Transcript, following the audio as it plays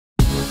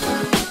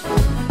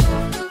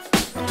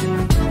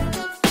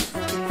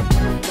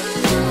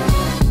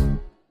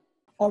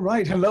All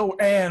right, hello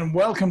and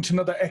welcome to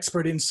another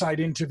Expert Insight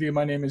interview.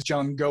 My name is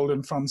John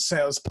Golden from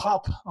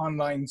SalesPOP,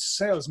 online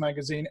sales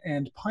magazine,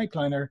 and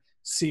Pipeliner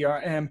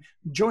CRM,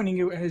 joining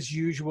you as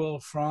usual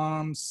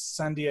from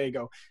San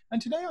Diego.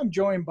 And today I'm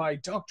joined by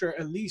Dr.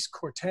 Alise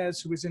Cortez,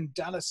 who is in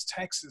Dallas,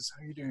 Texas.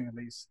 How are you doing,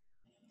 Alise?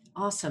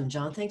 Awesome,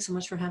 John. Thanks so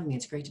much for having me.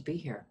 It's great to be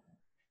here.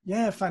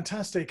 Yeah,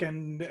 fantastic.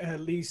 And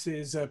Alise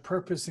is a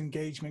purpose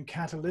engagement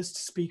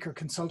catalyst, speaker,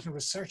 consultant,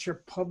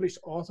 researcher, published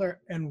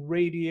author, and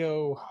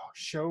radio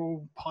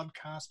show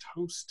podcast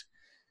host,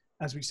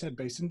 as we said,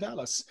 based in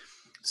Dallas.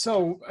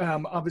 So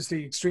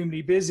obviously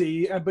extremely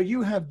busy, but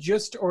you have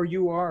just, or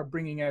you are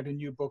bringing out a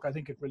new book. I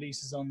think it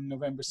releases on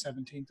November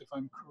 17th, if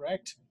I'm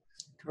correct.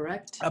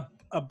 Correct.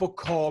 A book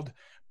called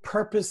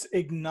Purpose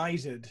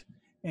Ignited.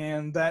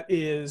 And that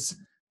is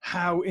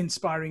how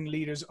inspiring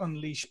leaders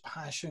unleash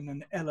passion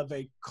and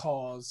elevate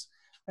cause.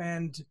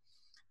 And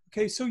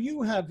okay, so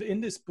you have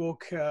in this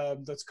book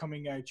that's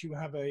coming out, you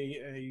have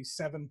a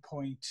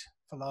 7-point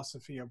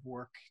philosophy of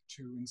work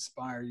to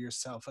inspire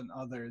yourself and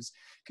others.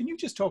 Can you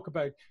just talk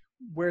about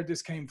where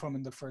this came from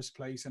in the first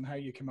place and how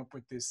you came up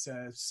with this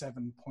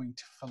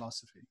 7-point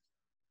philosophy?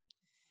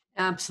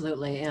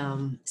 Absolutely.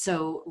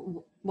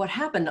 So what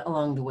happened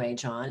along the way,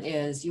 John,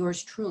 is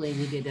yours truly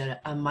needed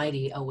a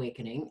mighty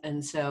awakening.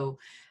 And so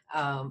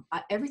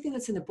everything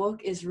that's in the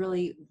book is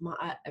really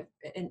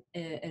an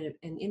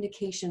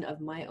indication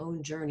of my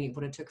own journey,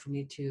 what it took for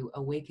me to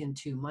awaken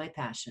to my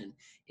passion,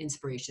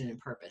 inspiration, and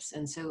purpose.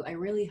 And so I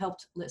really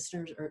helped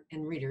listeners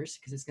and readers,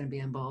 because it's going to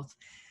be on both,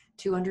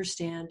 to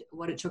understand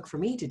what it took for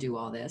me to do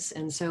all this.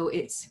 And so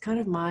it's kind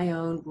of my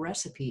own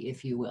recipe,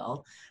 if you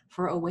will,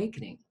 for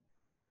awakening.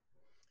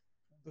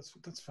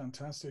 That's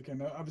fantastic.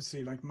 And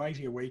obviously, like,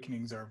 mighty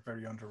awakenings are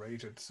very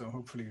underrated. So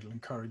hopefully it'll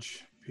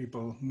encourage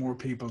more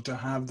people to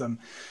have them.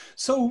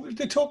 So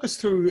they talk us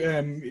through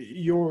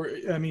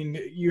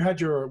you had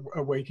your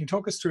awakening.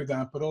 Talk us through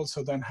that, but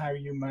also then how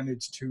you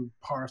managed to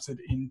parse it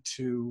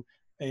into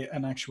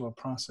an actual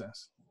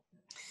process.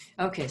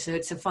 Okay, so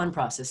it's a fun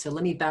process. So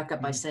let me back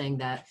up by saying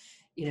that,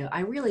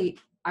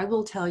 I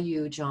will tell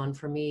you, John,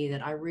 for me,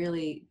 that I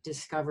really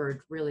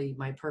discovered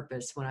my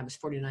purpose when I was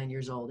 49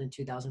 years old in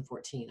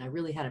 2014. I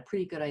really had a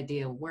pretty good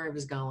idea of where I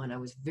was going. I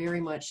was very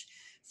much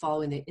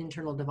following the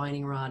internal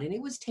divining rod, and it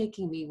was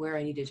taking me where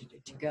I needed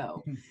to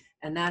go.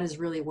 And that is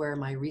really where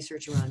my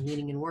research around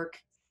meaning and work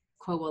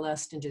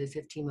coalesced into the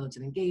 15 modes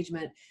of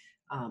engagement.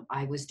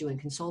 I was doing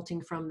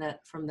consulting from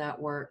that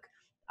work.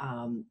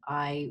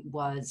 I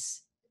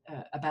was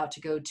about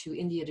to go to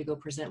India to go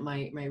present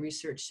my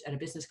research at a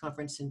business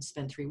conference and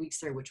spend 3 weeks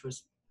there, which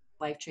was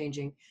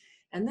life-changing.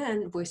 And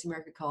then Voice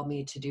America called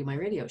me to do my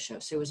radio show.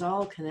 So it was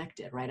all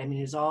connected, right? I mean,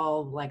 it was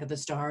all like the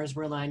stars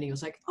were aligning. It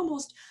was like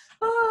almost,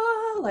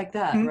 like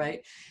that,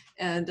 right?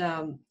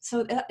 And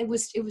so it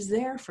was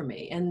there for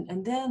me.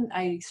 And then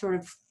I sort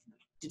of,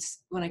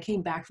 when I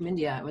came back from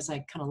India, I was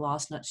like kind of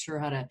lost, not sure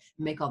how to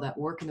make all that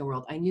work in the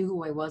world. I knew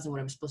who I was and what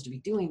I was supposed to be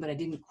doing, but I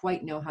didn't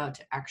quite know how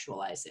to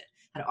actualize it,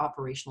 how to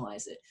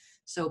operationalize it.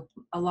 So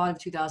a lot of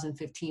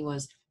 2015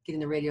 was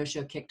getting the radio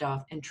show kicked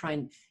off and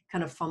trying,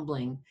 kind of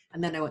fumbling.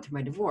 And then I went through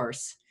my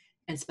divorce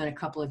and spent a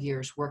couple of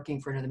years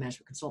working for another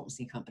management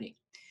consultancy company.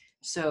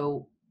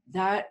 So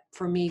that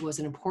for me was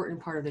an important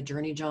part of the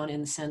journey, John,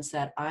 in the sense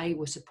that I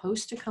was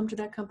supposed to come to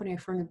that company. I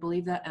firmly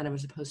believe that, and I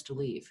was supposed to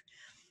leave.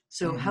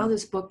 So how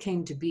this book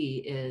came to be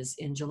is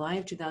in July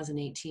of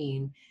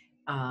 2018,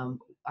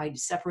 I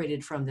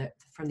separated from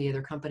the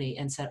other company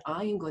and said,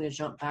 I am going to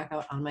jump back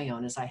out on my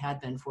own, as I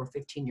had been for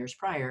 15 years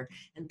prior.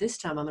 And this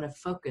time I'm going to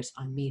focus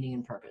on meaning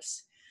and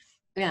purpose.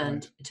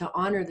 And to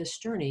honor this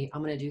journey,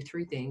 I'm going to do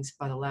 3 things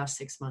by the last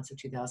 6 months of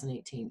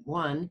 2018.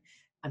 1,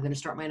 I'm going to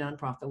start my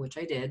nonprofit, which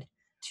I did.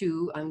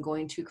 2, I'm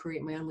going to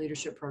create my own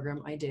leadership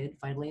program. I did,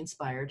 Vitally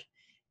Inspired.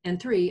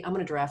 And 3, I'm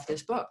going to draft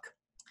this book.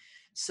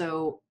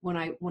 So when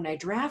I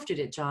drafted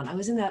it, John, I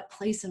was in that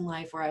place in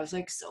life where I was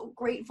like so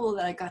grateful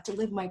that I got to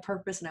live my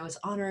purpose and I was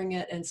honoring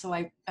it. And so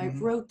I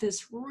wrote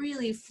this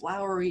really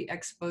flowery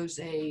expose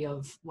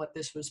of what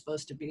this was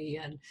supposed to be.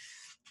 And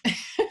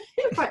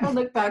if I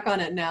look back on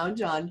it now,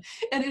 John,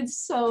 and it's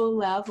so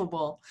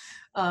laughable.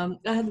 I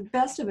had the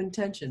best of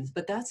intentions,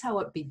 but that's how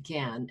it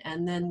began.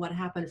 And then what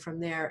happened from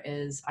there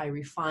is I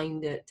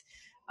refined it.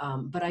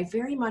 But I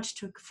very much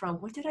took from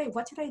what did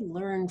I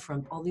learn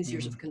from all these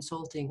years of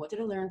consulting? What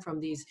did I learn from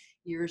these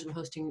years of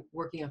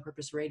working on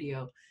Purpose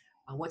Radio?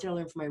 What did I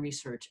learn from my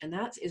research? And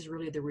that is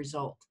really the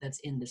result that's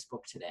in this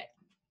book today.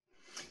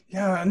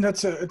 Yeah, and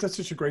that's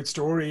such a great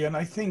story. And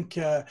I think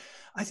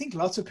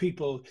lots of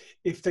people,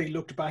 if they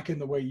looked back in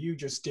the way you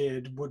just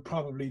did, would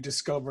probably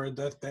discover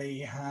that they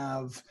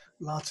have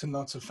lots and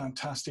lots of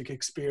fantastic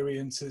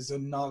experiences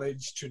and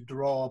knowledge to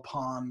draw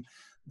upon.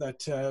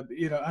 That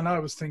and I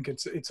always think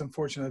it's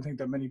unfortunate. I think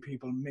that many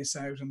people miss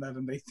out on that,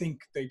 and they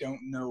think they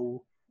don't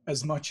know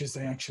as much as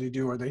they actually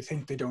do, or they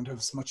think they don't have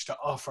as much to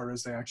offer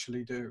as they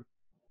actually do.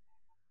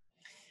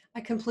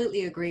 I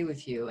completely agree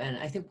with you. And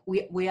I think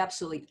we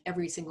absolutely,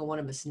 every single one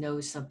of us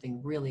knows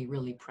something really,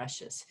 really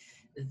precious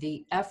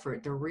The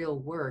effort, the real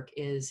work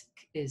is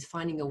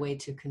finding a way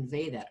to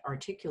convey that,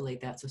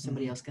 articulate that so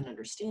somebody else can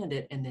understand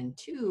it. And then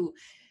two,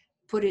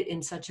 put it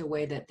in such a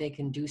way that they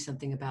can do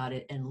something about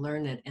it and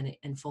learn it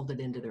and fold it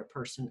into their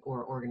person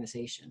or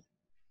organization.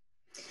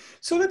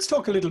 So let's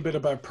talk a little bit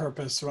about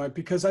purpose, right?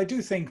 Because I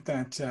do think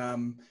that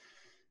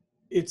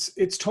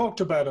it's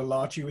talked about a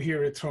lot. You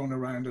hear it thrown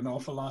around an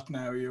awful lot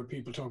now. You know,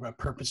 people talk about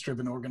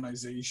purpose-driven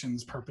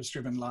organizations,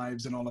 purpose-driven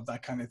lives, and all of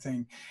that kind of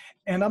thing.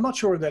 And I'm not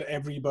sure that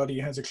everybody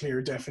has a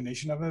clear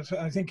definition of it.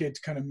 I think it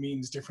kind of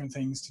means different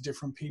things to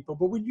different people.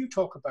 But when you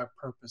talk about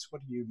purpose,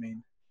 what do you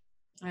mean?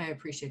 I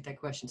appreciate that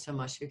question so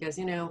much because,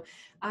 you know,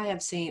 I've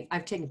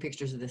taken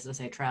pictures of this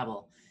as I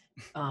travel.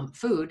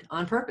 Food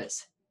on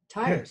purpose,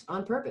 Yeah. tires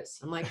on purpose.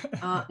 I'm like,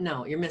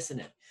 no, you're missing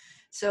it.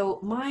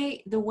 So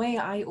the way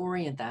I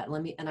orient that,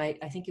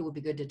 I think it would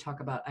be good to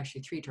talk about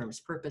actually three terms: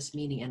 purpose,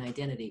 meaning, and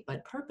identity.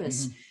 But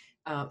purpose,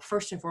 Mm-hmm.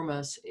 first and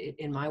foremost,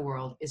 in my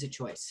world, is a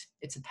choice.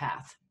 It's a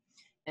path.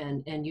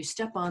 And you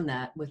step on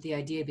that with the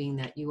idea being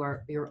that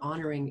you're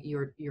honoring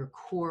your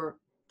core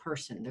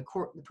person, the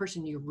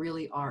person you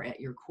really are at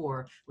your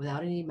core,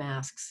 without any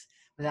masks,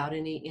 without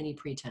any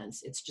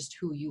pretense. It's just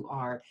who you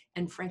are,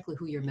 and frankly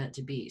who you're meant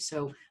to be.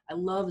 So I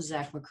love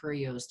Zach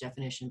Mercurio's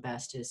definition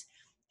best. Is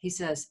he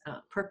says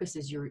purpose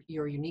is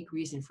your unique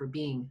reason for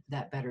being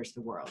that betters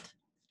the world.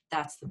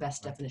 That's the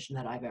best definition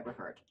that I've ever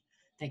heard.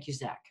 Thank you,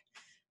 Zach.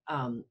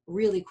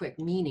 Really quick,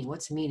 meaning.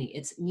 What's meaning?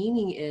 It's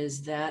meaning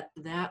is that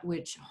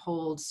which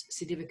holds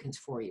significance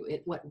for you.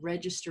 What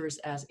registers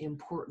as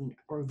important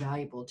or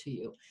valuable to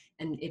you,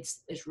 and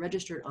it's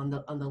registered on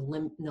the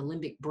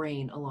limbic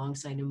brain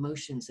alongside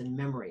emotions and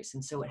memories,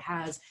 and so it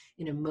has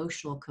an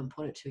emotional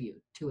component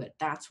to it.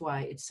 That's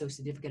why it's so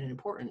significant and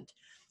important,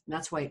 and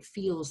that's why it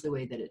feels the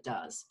way that it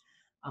does,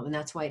 and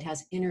that's why it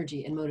has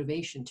energy and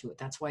motivation to it.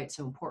 That's why it's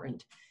so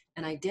important.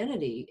 And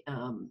identity,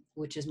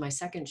 which is my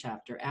second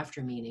chapter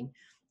after meaning,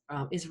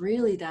 is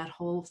really that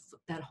whole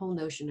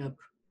notion of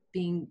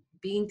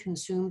being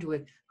consumed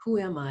with who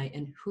am I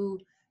and who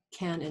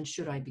can and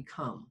should I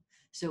become.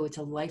 So it's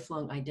a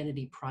lifelong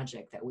identity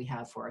project that we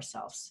have for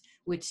ourselves,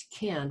 which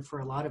can, for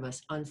a lot of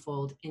us,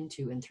 unfold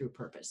into and through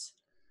purpose.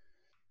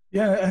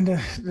 Yeah, and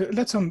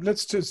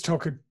let's just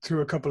talk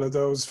through a couple of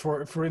those.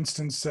 For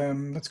instance,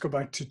 let's go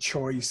back to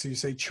choice. You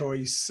say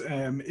choice.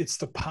 It's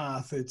the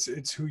path.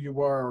 It's who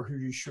you are, or who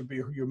you should be,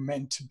 who you're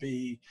meant to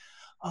be.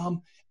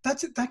 Um,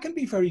 that can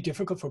be very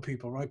difficult for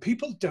people, right?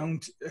 People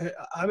don't,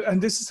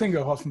 and this is the thing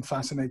that often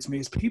fascinates me,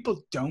 is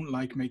people don't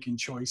like making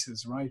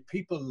choices, right?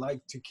 People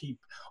like to keep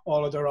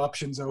all of their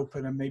options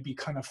open and maybe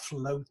kind of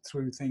float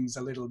through things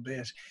a little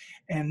bit,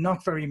 and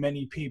not very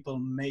many people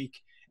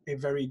make a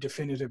very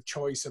definitive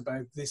choice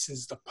about this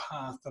is the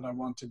path that I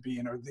want to be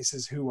in, or this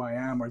is who I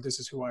am, or this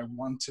is who I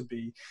want to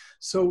be.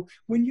 So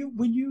when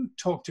you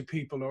talk to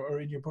people,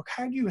 or in your book,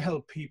 how do you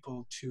help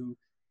people to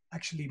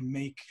actually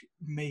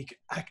make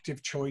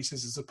active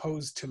choices as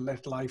opposed to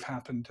let life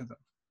happen to them?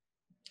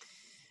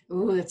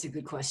 Oh, that's a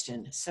good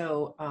question.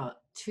 So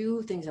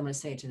two things I'm going to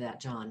say to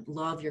that, John.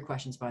 Love your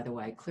questions, by the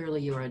way.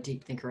 Clearly you are a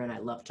deep thinker, and I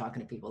love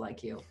talking to people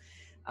like you.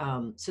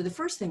 So the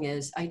first thing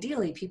is,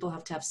 ideally, people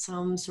have to have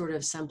some sort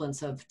of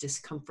semblance of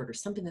discomfort, or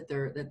something that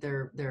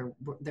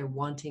they're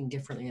wanting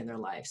differently in their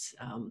lives.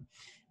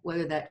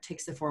 Whether that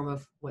takes the form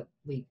of what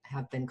we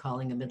have been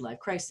calling a midlife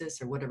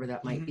crisis, or whatever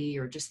that might be,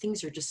 or just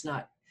things are just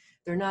not,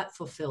 they're not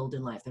fulfilled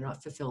in life. They're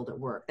not fulfilled at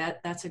work.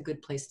 That's a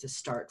good place to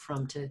start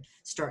from, to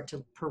start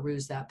to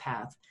peruse that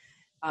path.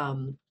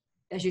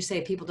 As you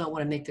say, people don't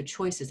want to make the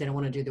choices. They don't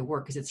want to do the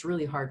work because it's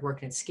really hard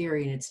work and it's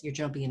scary, and you're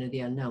jumping into the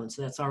unknown.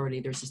 So that's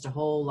already, there's just a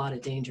whole lot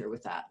of danger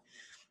with that.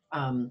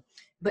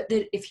 But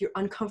that if you're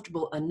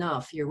uncomfortable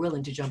enough, you're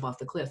willing to jump off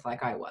the cliff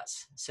like I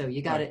was. So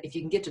you got to, if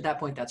you can get to that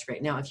point, that's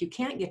great. Now, if you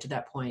can't get to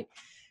that point,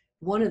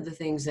 one of the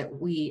things that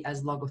we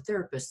as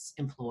logotherapists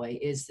employ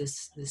is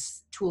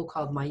this tool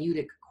called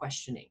maieutic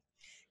questioning.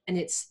 And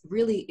it's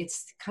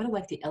kind of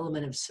like the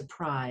element of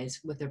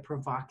surprise with a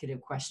provocative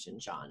question,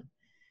 John.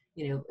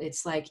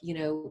 It's like,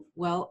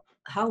 well,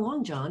 how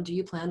long, John, do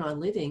you plan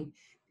on living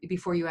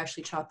before you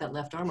actually chop that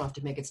left arm off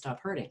to make it stop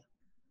hurting?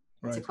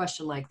 It's a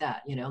question like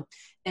that,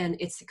 and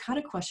it's the kind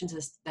of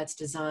questions that's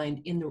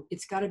designed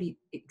it's got to be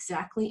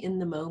exactly in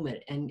the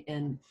moment,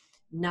 and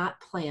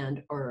not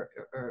planned or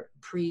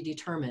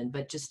predetermined,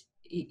 but just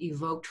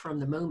evoked from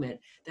the moment,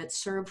 that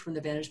served from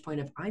the vantage point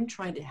of, I'm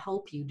trying to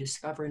help you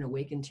discover and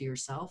awaken to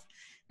yourself.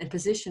 And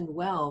positioned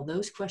well,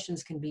 those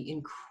questions can be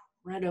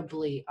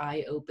incredibly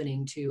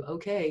eye-opening to,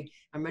 okay,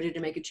 I'm ready to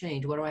make a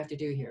change. What do I have to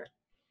do here?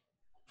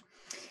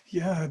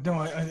 Yeah, no,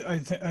 I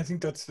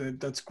think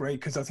that's great,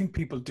 because I think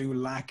people do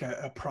lack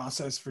a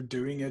process for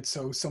doing it.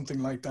 So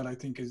something like that, I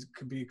think,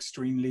 could be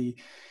extremely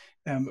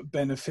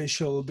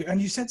beneficial.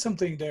 And you said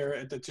something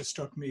there that just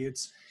struck me.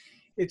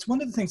 It's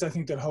one of the things I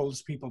think that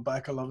holds people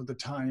back a lot of the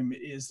time,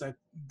 is that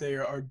they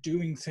are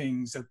doing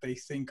things that they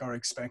think are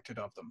expected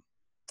of them.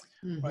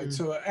 Right. Hmm.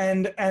 So,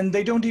 and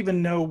they don't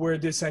even know where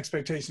this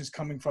expectation is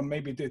coming from.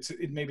 Maybe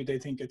they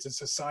think it's a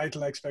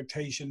societal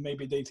expectation.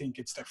 Maybe they think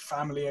it's their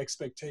family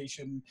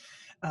expectation.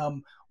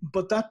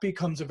 But that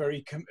becomes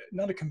a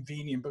not a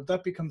convenient, but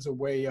that becomes a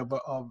way of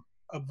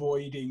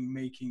avoiding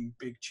making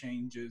big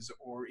changes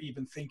or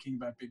even thinking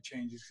about big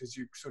changes, because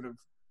you're sort of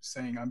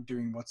saying, I'm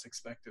doing what's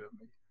expected of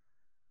me.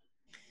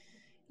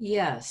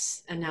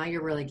 Yes, and now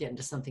you're really getting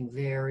to something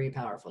very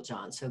powerful,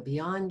 John. So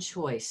beyond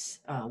choice,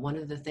 one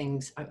of the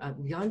things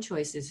beyond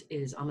choice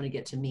is I'm going to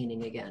get to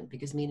meaning again,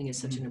 because meaning is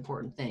such an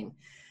important thing.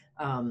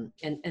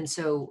 And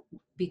so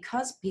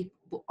because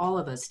people, all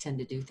of us tend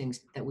to do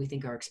things that we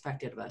think are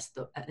expected of us.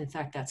 In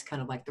fact, that's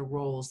kind of like the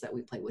roles that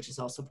we play, which is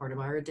also part of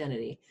our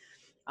identity.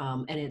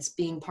 And it's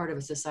being part of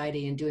a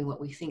society and doing what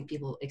we think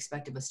people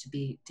expect of us to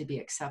be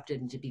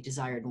accepted and to be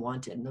desired and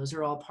wanted. And those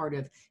are all part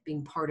of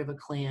being part of a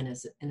clan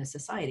in a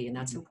society, and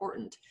that's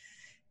important.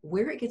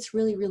 Where it gets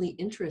really, really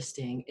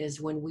interesting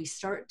is when we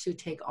start to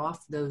take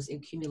off those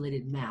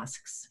accumulated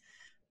masks,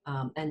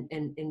 and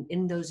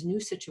in those new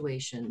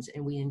situations,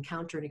 and we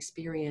encounter an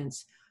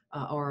experience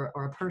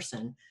or a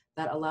person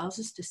that allows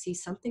us to see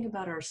something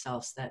about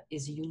ourselves that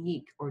is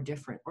unique or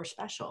different or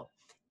special.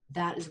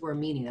 That is where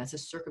meaning, that's a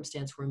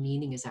circumstance where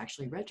meaning is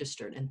actually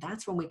registered. And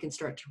that's when we can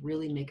start to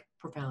really make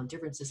profound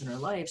differences in our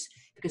lives,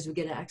 because we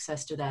get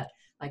access to that,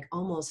 like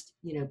almost,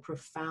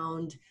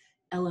 profound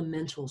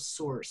elemental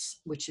source,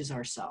 which is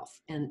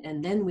ourself.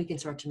 And then we can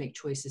start to make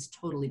choices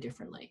totally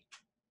differently.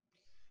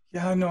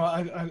 Yeah, no,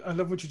 I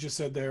love what you just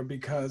said there,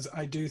 because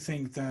I do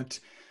think that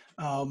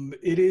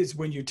it is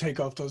when you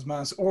take off those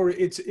masks, or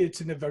it's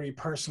in a very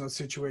personal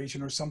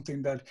situation or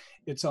something, that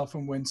it's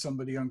often when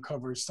somebody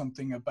uncovers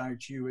something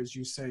about you, as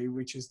you say,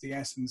 which is the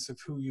essence of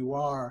who you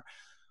are.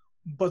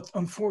 But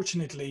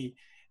unfortunately,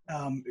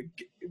 um,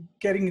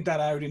 getting that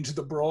out into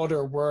the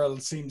broader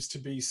world seems to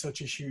be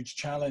such a huge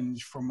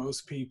challenge for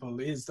most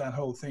people, is that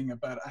whole thing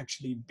about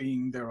actually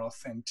being their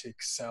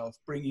authentic self,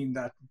 bringing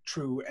that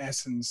true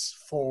essence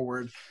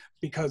forward,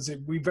 because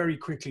we very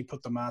quickly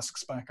put the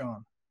masks back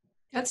on.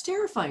 That's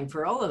terrifying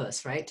for all of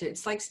us, right?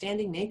 It's like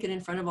standing naked in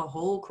front of a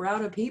whole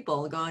crowd of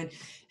people going,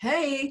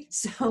 hey,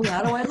 so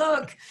how do I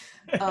look?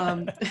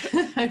 Am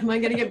I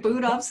going to get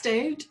booed off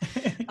stage?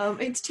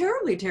 It's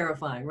terribly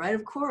terrifying, right?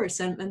 Of course.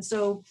 And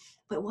so,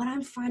 but what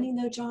I'm finding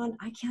though, John,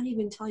 I can't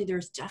even tell you,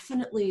 there's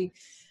definitely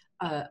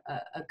a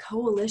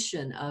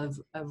coalition of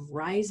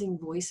rising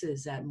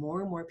voices that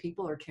more and more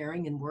people are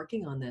carrying and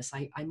working on this.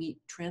 I meet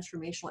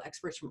transformational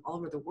experts from all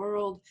over the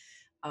world.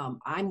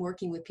 I'm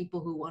working with people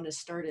who want to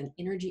start an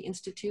energy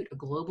institute, a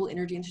global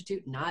energy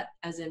institute, not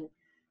as in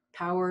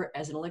power,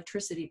 as in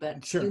electricity,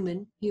 but Sure.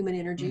 human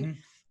energy, Hmm.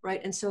 right?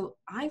 And so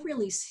I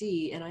really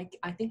see, and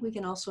I think we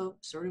can also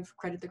sort of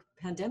credit the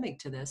pandemic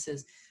to this,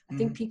 is I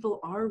think Hmm. people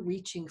are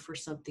reaching for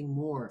something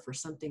more, for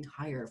something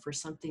higher, for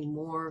something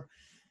more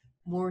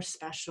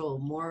special,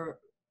 more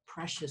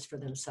precious for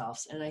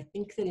themselves. And I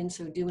think that in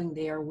so doing,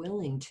 they are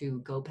willing to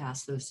go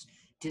past those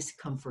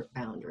discomfort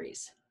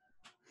boundaries.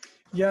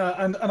 Yeah,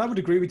 and I would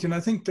agree with you. And I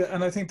think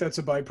that's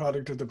a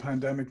byproduct of the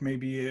pandemic.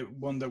 Maybe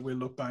one that we'll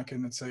look back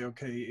and say,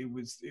 okay, it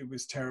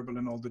was terrible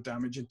and all the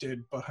damage it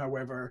did. But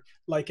however,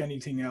 like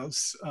anything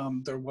else,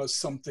 there was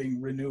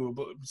something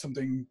renewable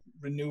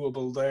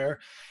there.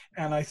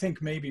 And I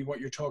think maybe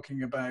what you're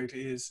talking about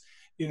is,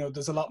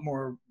 there's a lot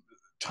more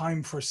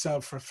time for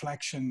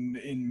self-reflection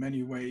in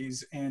many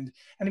ways. And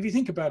if you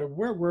think about it,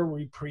 where were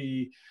we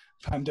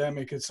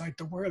pre-pandemic? It's like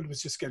the world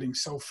was just getting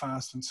so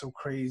fast and so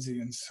crazy,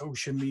 and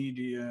social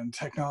media and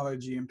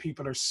technology, and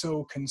people are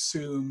so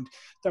consumed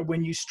that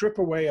when you strip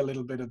away a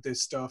little bit of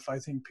this stuff, I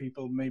think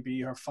people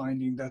maybe are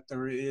finding that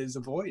there is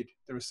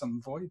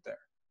some void there.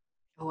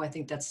 Oh, I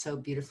think that's so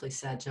beautifully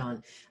said,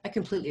 John. I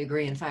completely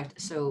agree. In fact,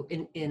 so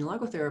in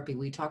logotherapy,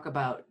 we talk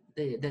about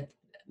that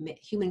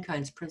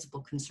humankind's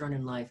principal concern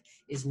in life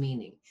is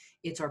meaning.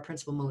 It's our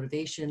principal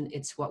motivation.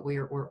 It's what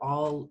we're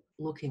all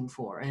looking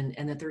for,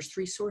 and that there's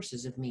three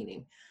sources of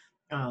meaning.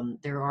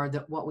 There are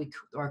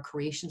our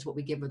creations, what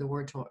we give of the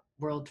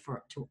world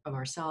of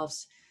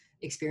ourselves,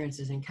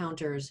 experiences,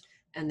 encounters,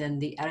 and then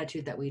the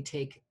attitude that we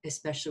take,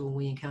 especially when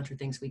we encounter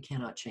things we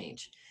cannot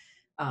change.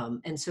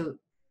 And so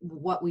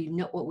what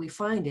we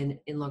find in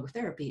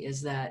logotherapy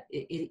is that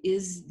it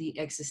is the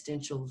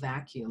existential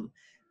vacuum,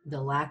 the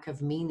lack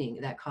of meaning,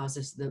 that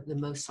causes the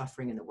most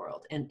suffering in the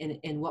world.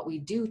 And what we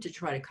do to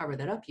try to cover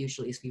that up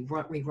usually is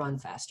we run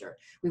faster,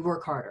 we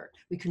work harder,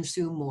 we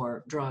consume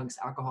more drugs,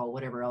 alcohol,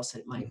 whatever else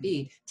it might Mm-hmm.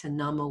 be, to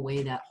numb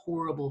away that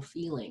horrible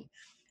feeling.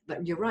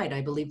 But you're right,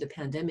 I believe the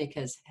pandemic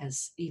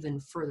has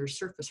even further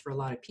surfaced for a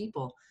lot of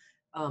people.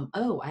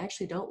 Oh, I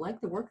actually don't like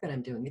the work that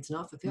I'm doing. It's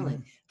not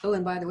fulfilling. Oh,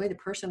 and by the way, the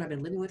person I've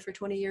been living with for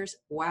 20 years,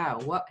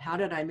 wow, how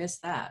did I miss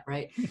that?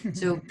 Right.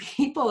 So Mm-hmm.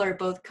 people are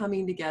both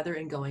coming together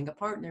and going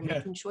apart, and they're Yeah.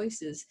 making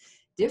choices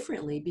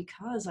differently,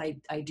 because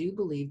I do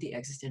believe the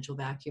existential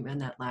vacuum and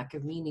that lack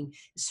of meaning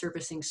is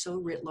surfacing so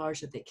writ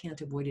large that they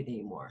can't avoid it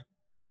anymore.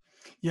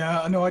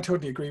 Yeah, no, I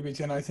totally agree with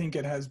you. And I think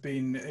it has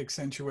been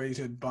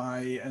accentuated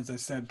by, as I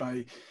said,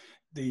 by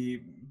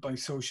by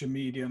social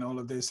media and all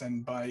of this,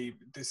 and by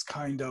this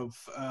kind of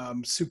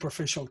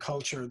superficial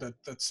culture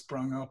that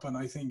sprung up. And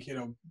I think, you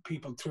know,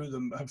 people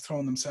have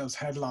thrown themselves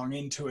headlong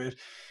into it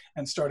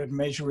and started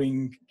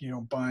measuring, you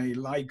know, by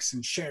likes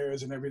and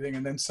shares and everything,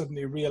 and then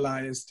suddenly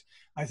realized,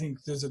 I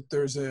think there's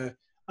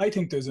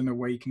an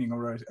awakening,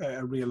 or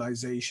a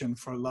realization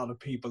for a lot of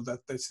people,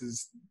 that this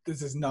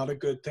is not a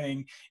good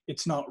thing.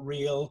 It's not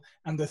real,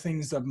 and the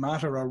things that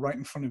matter are right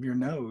in front of your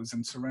nose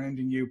and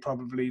surrounding you,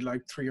 probably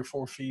like 3 or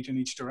 4 feet in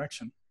each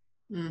direction.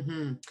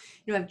 Mm-hmm.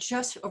 You know, I've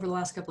just over the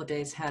last couple of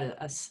days had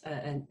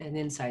an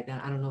insight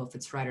that I don't know if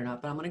it's right or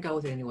not, but I'm going to go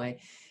with it anyway.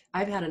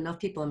 I've had enough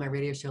people on my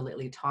radio show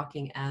lately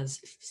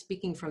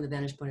speaking from the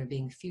vantage point of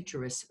being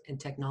futurists and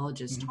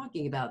technologists, Mm-hmm.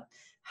 talking about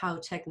how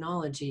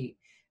technology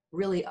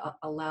really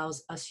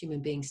allows us human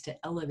beings to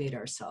elevate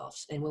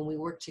ourselves. And when we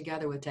work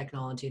together with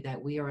technology,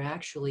 that we are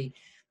actually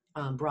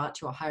brought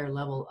to a higher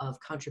level of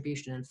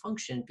contribution and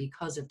function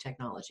because of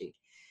technology.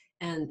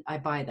 And I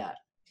buy that.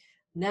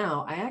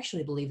 Now, I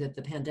actually believe that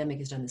the pandemic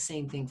has done the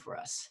same thing for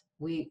us.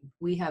 We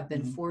have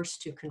been Mm-hmm.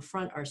 forced to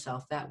confront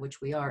ourselves, that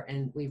which we are,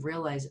 and we've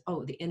realized,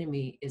 oh, the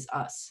enemy is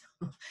us.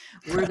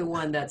 We're the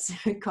one that's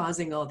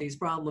causing all these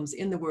problems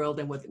in the world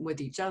and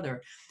with each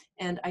other.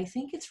 And I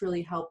think it's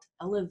really helped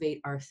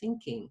elevate our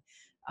thinking,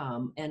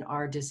 and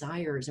our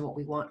desires and what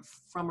we want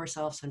from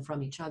ourselves and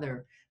from each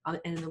other, and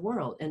in the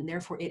world. And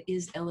therefore, it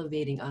is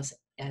elevating us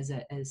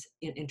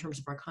in terms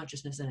of our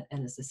consciousness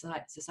and as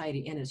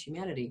society and as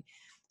humanity.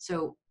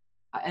 So,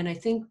 and I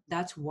think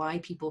that's why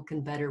people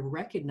can better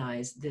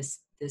recognize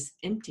this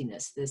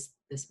emptiness,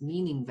 this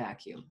meaning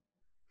vacuum.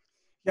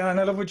 Yeah,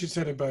 and I love what you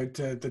said about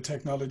the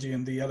technology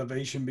and the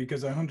elevation,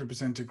 because I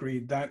 100% agree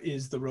that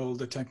is the role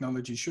that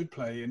technology should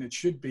play, and it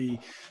should be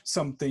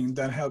something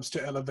that helps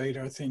to elevate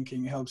our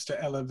thinking, helps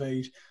to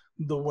elevate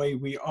the way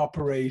we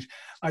operate.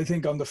 I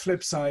think on the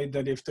flip side,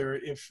 that if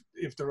there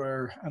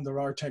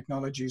are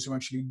technologies who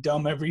actually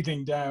dumb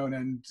everything down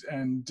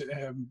and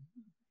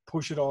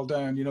push it all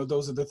down, you know,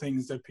 those are the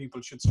things that people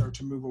should start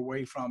to move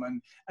away from,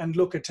 and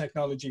look at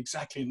technology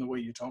exactly in the way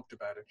you talked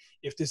about it.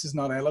 If this is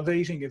not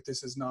elevating, if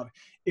this is not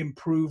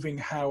improving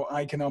how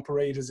I can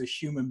operate as a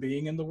human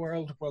being in the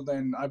world, well,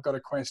 then I've got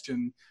to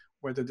question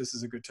whether this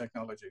is a good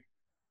technology.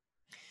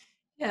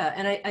 Yeah,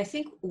 and I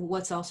think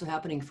what's also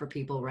happening for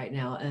people right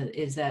now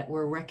is that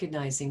we're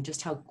recognizing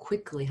just how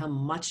quickly, how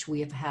much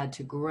we have had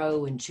to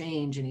grow and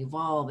change and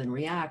evolve and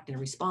react and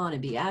respond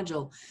and be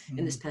agile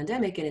in this Mm.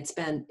 pandemic. And it's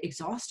been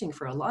exhausting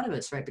for a lot of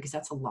us, right? Because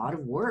that's a lot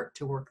of work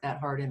to work that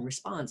hard in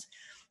response.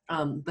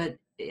 But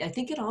I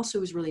think it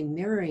also is really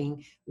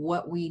mirroring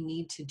what we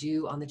need to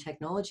do on the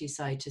technology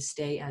side to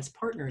stay as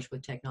partners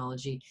with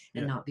technology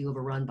and Yeah. not be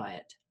overrun by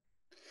it.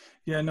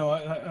 Yeah, no,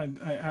 I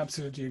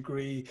absolutely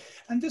agree.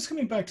 And just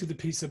coming back to the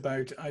piece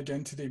about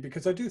identity,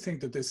 because I do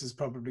think that this is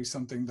probably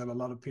something that a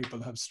lot of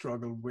people have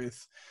struggled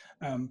with,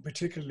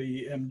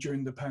 particularly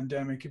during the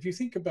pandemic. If you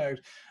think about,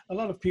 a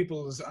lot of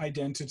people's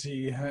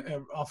identity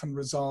often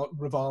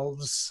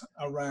revolves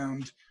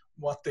around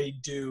what they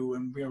do.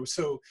 And, you know,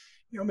 so,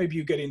 you know, maybe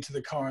you get into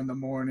the car in the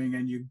morning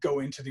and you go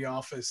into the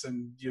office,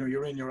 and, you know,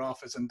 you're in your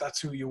office and that's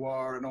who you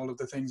are and all of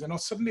the things. And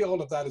suddenly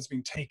all of that has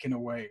been taken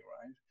away,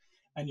 right?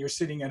 And you're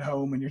sitting at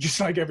home and you're just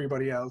like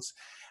everybody else.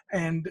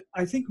 And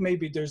I think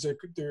maybe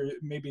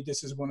maybe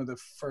this is one of the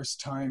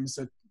first times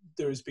that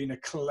there's been a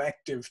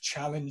collective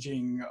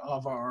challenging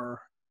of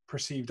our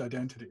perceived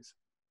identities.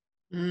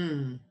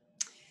 Mm.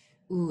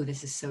 Ooh,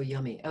 this is so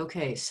yummy.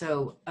 Okay,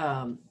 so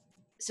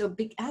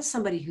as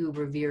somebody who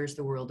reveres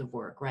the world of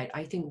work, right?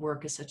 I think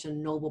work is such a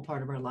noble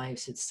part of our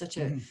lives. It's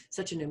Mm-hmm.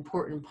 such an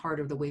important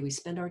part of the way we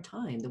spend our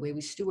time, the way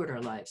we steward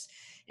our lives,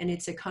 and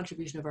it's a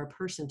contribution of our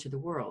person to the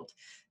world.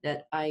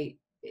 That I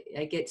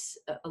get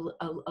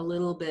a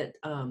little bit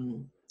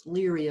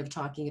leery of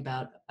talking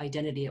about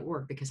identity at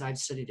work, because I've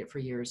studied it for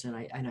years and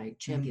I Mm-hmm.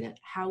 champion it.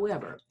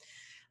 However,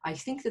 I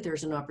think that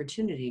there's an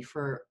opportunity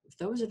for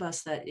those of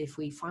us that if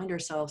we find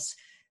ourselves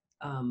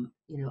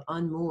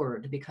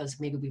unmoored because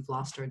maybe we've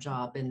lost our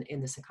job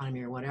in this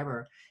economy or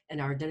whatever, and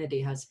our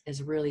identity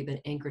has really been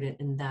anchored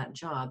in that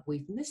job,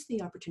 we've missed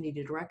the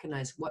opportunity to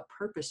recognize what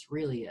purpose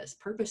really is.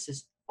 Purpose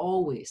is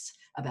always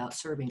about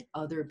serving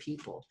other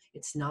people.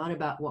 It's not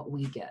about what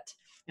we get.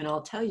 And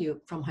I'll tell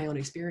you from my own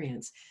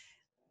experience,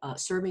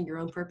 serving your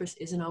own purpose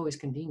isn't always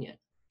convenient.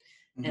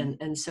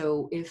 Mm-hmm. And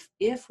so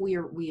if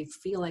we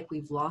feel like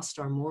we've lost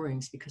our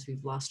moorings because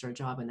we've lost our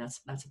job, and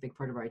that's a big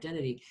part of our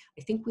identity,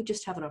 I think we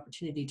just have an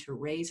opportunity to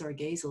raise our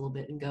gaze a little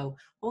bit and go,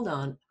 hold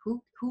on,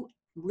 who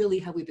really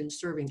have we been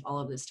serving all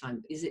of this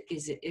time? Is it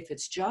if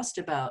it's just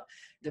about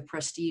the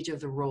prestige of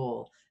the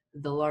role,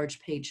 the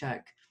large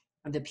paycheck,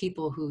 or the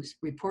people who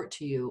report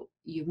to you,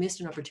 you've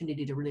missed an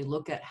opportunity to really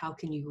look at how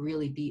can you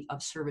really be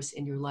of service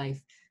in your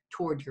life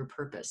toward your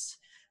purpose.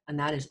 And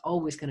that is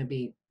always going to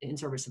be in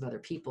service of other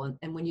people.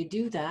 And when you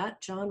do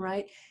that, John,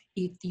 right,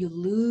 you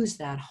lose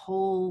that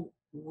whole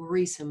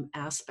worrisome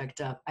aspect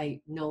of,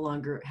 I no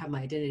longer have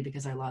my identity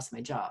because I lost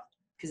my job,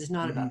 because it's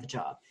not Mm-hmm. about the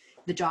job.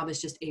 The job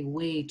is just a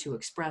way to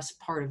express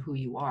part of who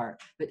you are,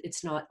 but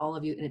it's not all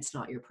of you, and it's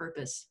not your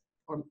purpose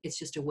or it's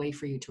just a way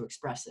for you to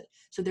express it.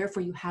 So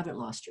therefore you haven't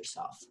lost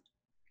yourself.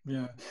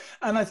 Yeah,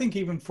 and I think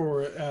even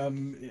for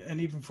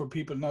and even for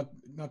people, not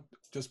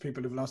just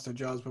people who've lost their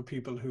jobs, but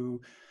people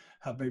who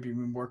have maybe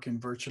been working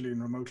virtually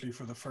and remotely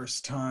for the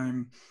first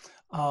time,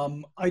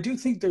 I do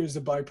think there is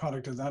a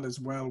byproduct of that as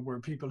well, where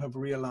people have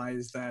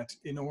realized that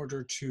in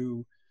order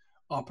to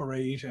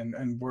operate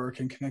and work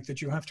and connect,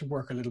 that you have to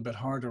work a little bit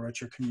harder at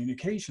your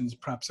communications,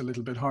 perhaps a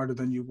little bit harder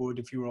than you would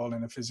if you were all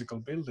in a physical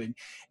building.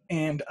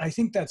 And I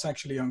think that's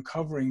actually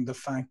uncovering the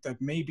fact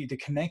that maybe the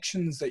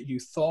connections that you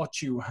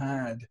thought you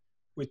had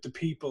with the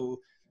people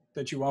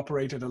that you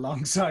operated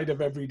alongside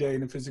of every day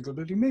in a physical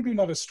building, maybe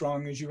not as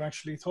strong as you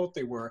actually thought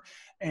they were.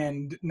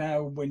 And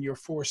now when you're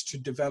forced to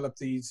develop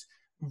these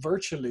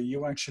virtually,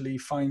 you actually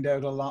find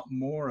out a lot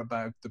more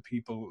about the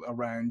people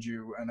around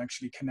you and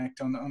actually connect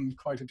on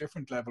quite a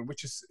different level,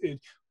 which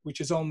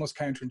is almost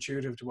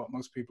counterintuitive to what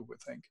most people would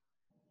think.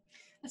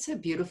 That's a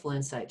beautiful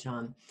insight,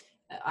 John.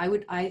 I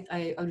would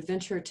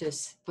venture to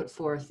put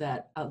forth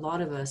that a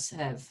lot of us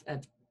have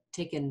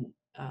taken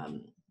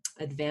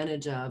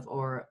advantage of,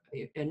 or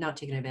not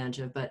taken advantage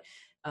of, but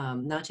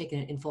not taken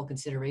it in full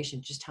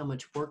consideration, just how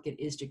much work it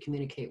is to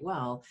communicate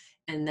well.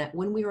 And that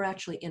when we are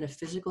actually in a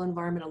physical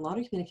environment, a lot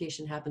of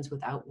communication happens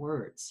without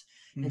words.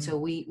 Mm-hmm. And so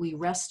we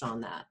rest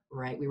on that,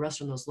 right? We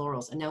rest on those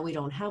laurels. And now we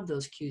don't have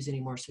those cues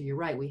anymore. So you're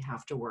right, we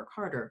have to work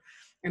harder.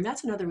 And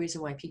that's another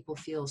reason why people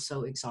feel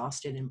so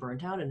exhausted and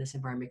burnt out in this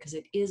environment, because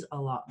it is a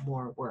lot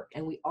more work.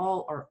 And we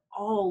all are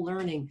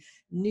learning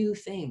new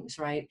things,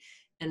 right?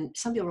 And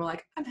some people are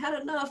like, I've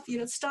had enough,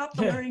 stop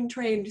the learning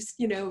train, just,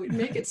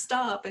 make it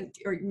stop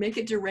or make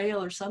it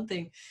derail or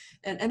something.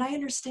 And I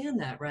understand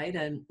that, right?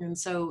 And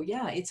so,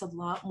 yeah, it's a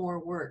lot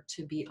more work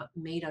to be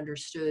made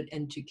understood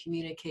and to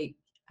communicate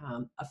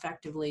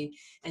effectively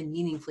and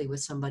meaningfully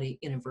with somebody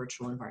in a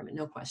virtual environment,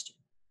 no question.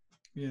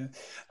 Yeah.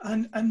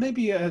 And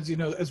maybe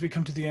as we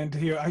come to the end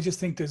here, I just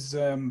think there's,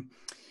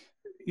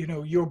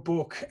 your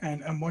book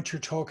and what you're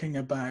talking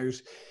about,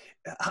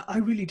 I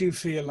really do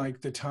feel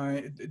like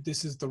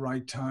this is the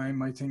right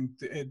time. I think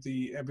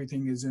the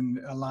everything is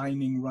in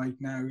aligning right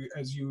now.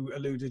 As you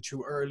alluded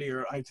to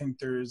earlier, I think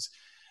there's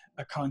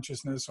a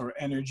consciousness or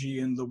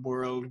energy in the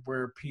world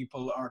where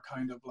people are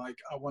kind of like,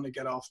 I want to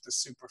get off the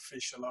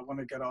superficial. I want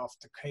to get off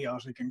the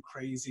chaotic and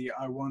crazy.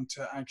 I want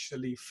to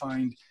actually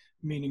find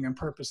meaning and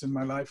purpose in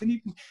my life, and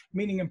even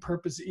meaning and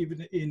purpose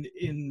even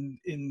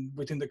in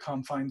within the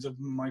confines of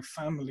my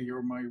family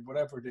or my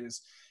whatever it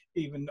is,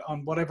 even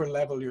on whatever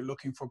level you're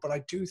looking for. But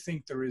I do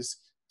think there's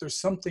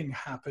something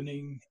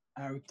happening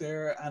out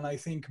there, and I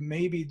think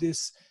maybe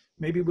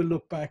we'll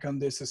look back on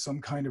this as some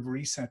kind of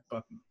reset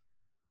button.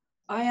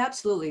 I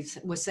absolutely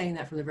was saying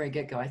that from the very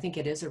get-go. I think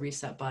it is a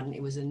reset button.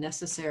 It was a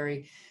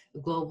necessary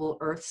global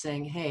Earth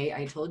saying, "Hey,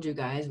 I told you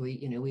guys,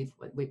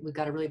 we've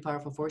got a really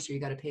powerful force here. You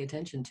got to pay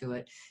attention to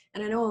it."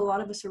 And I know a lot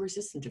of us are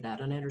resistant to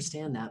that, and I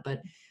understand that.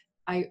 But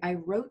I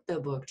wrote the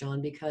book,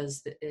 John,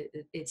 because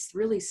it's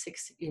really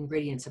 6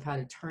 ingredients of how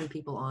to turn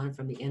people on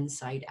from the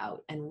inside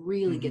out and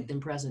really get them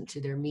present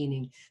to their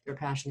meaning, their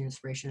passion, their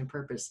inspiration, and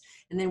purpose.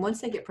 And then once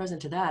they get present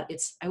to that,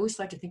 I always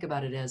like to think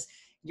about it as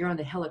you're on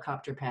the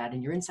helicopter pad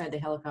and you're inside the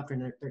helicopter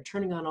and they're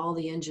turning on all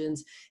the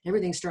engines.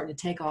 Everything's starting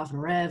to take off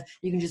and rev.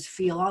 You can just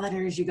feel all that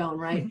energy going,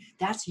 right?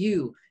 That's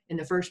you in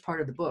the first part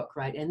of the book,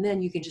 right? And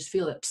then you can just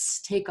feel it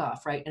take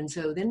off, right? And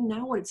so then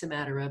now what it's a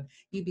matter of,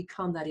 you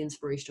become that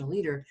inspirational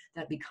leader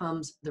that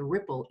becomes the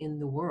ripple in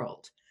the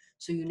world.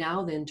 So you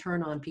now then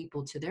turn on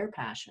people to their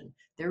passion,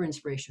 their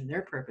inspiration,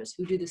 their purpose,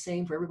 who do the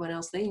same for everyone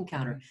else they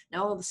encounter.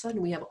 Now all of a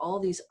sudden we have all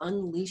these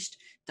unleashed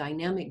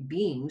dynamic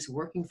beings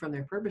working from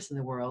their purpose in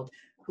the world,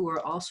 who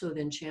are also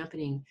then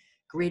championing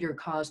greater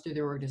cause through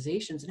their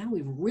organizations. Now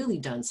we've really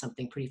done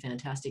something pretty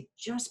fantastic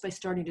just by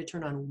starting to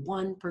turn on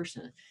one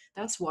person.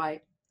 That's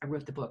why I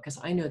wrote the book, because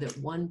I know that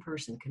one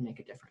person can make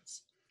a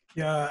difference.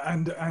 Yeah,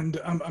 and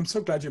I'm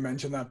so glad you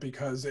mentioned that,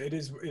 because it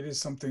is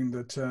something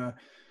that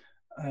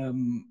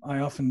I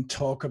often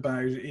talk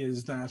about,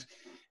 is that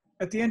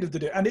at the end of the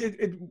day,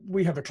 and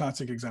we have a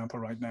classic example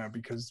right now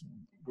because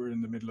we're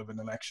in the middle of an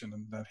election,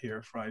 and that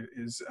here, right,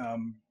 is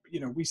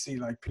we see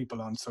like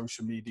people on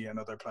social media and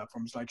other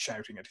platforms like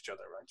shouting at each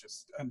other,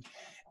 right?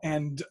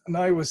 And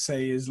I always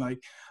say is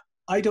like,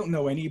 I don't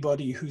know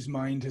anybody whose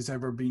mind has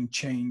ever been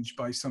changed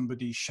by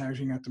somebody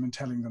shouting at them and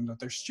telling them that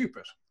they're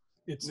stupid.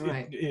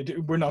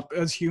 We're not,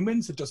 as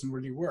humans, it doesn't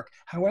really work.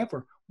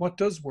 However, what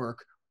does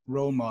work?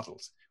 Role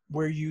models,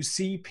 where you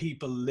see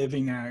people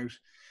living out.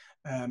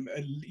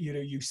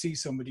 You see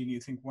somebody and you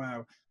think,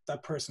 wow,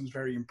 that person's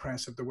very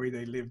impressive, the way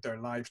they live their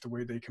life, the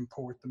way they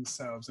comport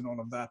themselves and all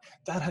of that.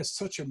 That has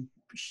such a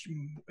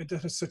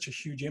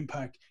huge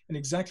impact. And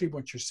exactly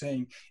what you're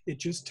saying, it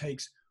just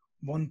takes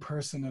one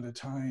person at a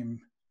time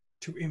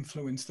to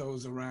influence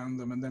those around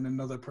them, and then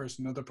another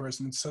person,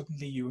 and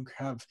suddenly you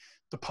have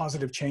the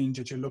positive change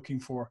that you're looking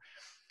for.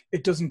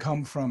 It doesn't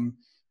come from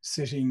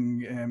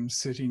sitting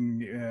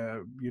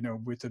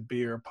with a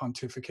beer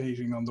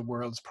pontificating on the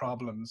world's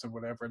problems or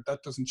whatever.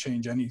 That doesn't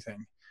change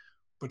anything.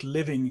 But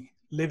living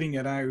living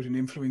it out and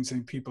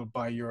influencing people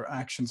by your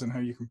actions and how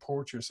you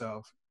comport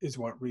yourself is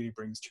what really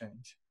brings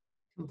change.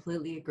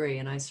 Completely agree.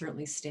 And I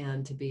certainly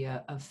stand to be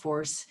a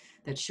force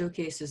that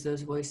showcases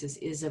those voices,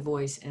 is a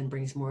voice, and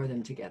brings more of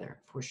them together,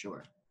 for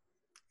sure.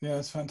 Yeah,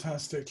 it's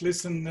fantastic.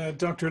 Listen,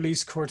 Dr.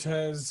 Alise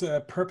Cortez,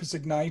 Purpose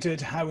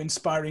Ignited, How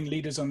Inspiring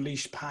Leaders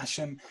Unleash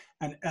Passion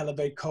and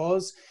Elevate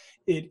Cause.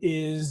 It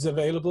is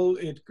available.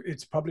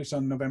 It's published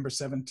on November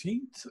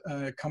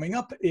 17th. Coming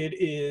up, it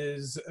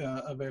is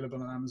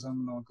available on Amazon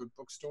and all good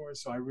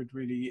bookstores. So I would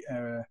really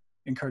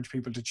encourage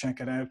people to check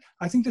it out.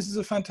 I think this is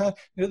a fantastic,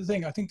 the other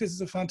thing, I think this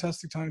is a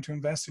fantastic time to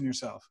invest in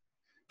yourself.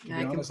 To be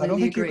honest, I don't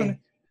think you're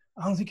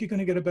going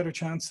to get a better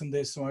chance than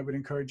this. So I would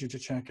encourage you to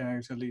check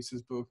out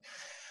Alise's book.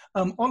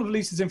 All of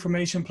Lisa's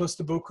information plus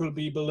the book will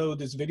be below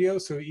this video,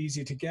 so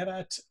easy to get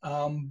at.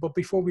 But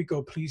before we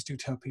go, please do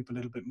tell people a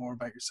little bit more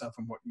about yourself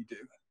and what you do.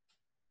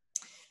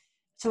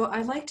 So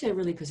I like to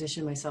really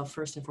position myself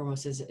first and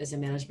foremost as a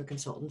management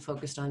consultant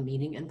focused on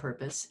meaning and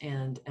purpose.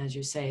 And as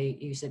you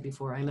said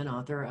before, I'm an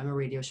author, I'm a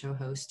radio show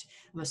host,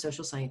 I'm a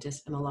social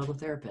scientist, I'm a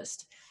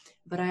logotherapist.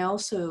 But I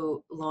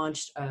also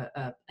launched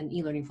an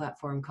e-learning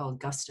platform called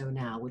Gusto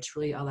Now, which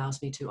really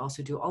allows me to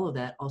also do all of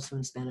that also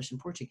in Spanish and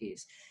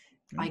Portuguese.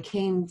 I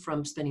came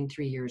from spending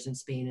 3 years in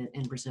Spain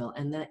and Brazil,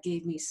 and that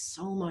gave me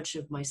so much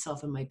of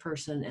myself and my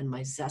person and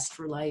my zest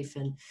for life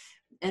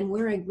and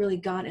where I really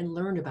got and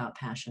learned about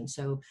passion.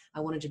 So I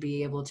wanted to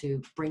be able to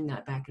bring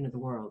that back into the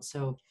world.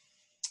 So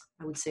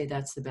I would say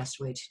that's the best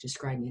way to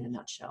describe me in a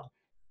nutshell.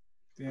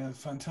 Yeah,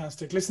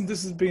 fantastic. Listen,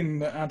 this has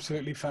been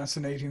absolutely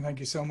fascinating. Thank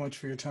you so much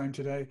for your time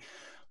today.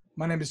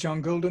 My name is John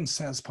Golden,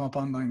 SalesPOP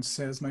Online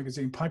Sales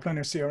Magazine,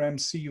 Pipeliner CRM.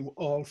 See you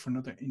all for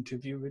another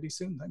interview really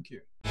soon. Thank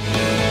you.